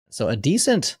So a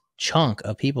decent chunk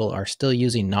of people are still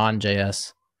using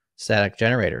non-JS static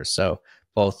generators. So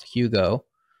both Hugo,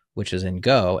 which is in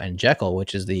Go, and Jekyll,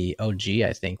 which is the OG,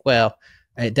 I think. Well,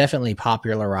 it definitely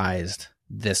popularized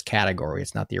this category.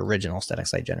 It's not the original static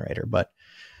site generator, but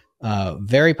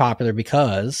very popular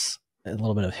because a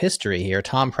little bit of history here.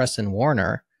 Tom Preston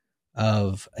Warner,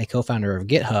 of a co-founder of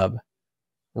GitHub,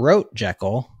 wrote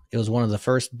Jekyll. It was one of the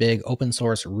first big open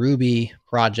source Ruby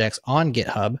projects on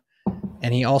GitHub.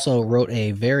 And he also wrote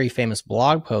a very famous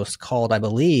blog post called, I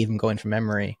believe, I'm going from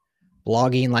memory,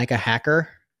 Blogging Like a Hacker,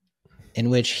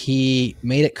 in which he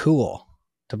made it cool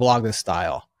to blog this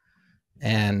style.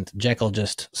 And Jekyll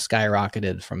just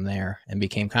skyrocketed from there and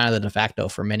became kind of the de facto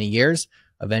for many years,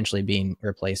 eventually being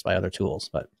replaced by other tools,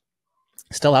 but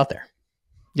still out there.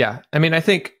 Yeah. I mean, I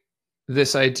think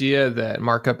this idea that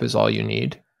markup is all you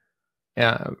need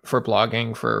for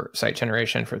blogging, for site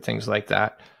generation, for things like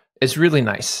that, is really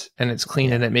nice, and it's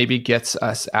clean, and it maybe gets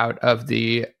us out of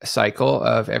the cycle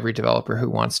of every developer who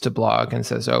wants to blog and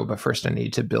says, oh, but first I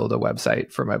need to build a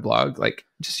website for my blog. Like,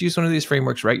 just use one of these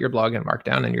frameworks, write your blog in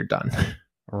Markdown, and you're done.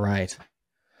 Right.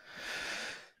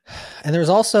 And there's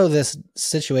also this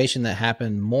situation that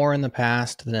happened more in the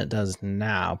past than it does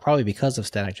now, probably because of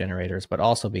static generators, but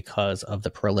also because of the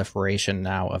proliferation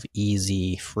now of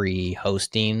easy, free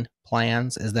hosting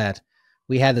plans, is that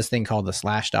we had this thing called the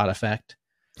Slashdot effect,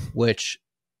 which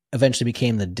eventually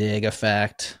became the Dig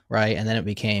effect, right? And then it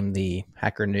became the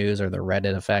Hacker News or the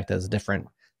Reddit effect, as different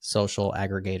social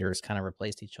aggregators kind of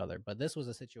replaced each other. But this was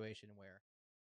a situation where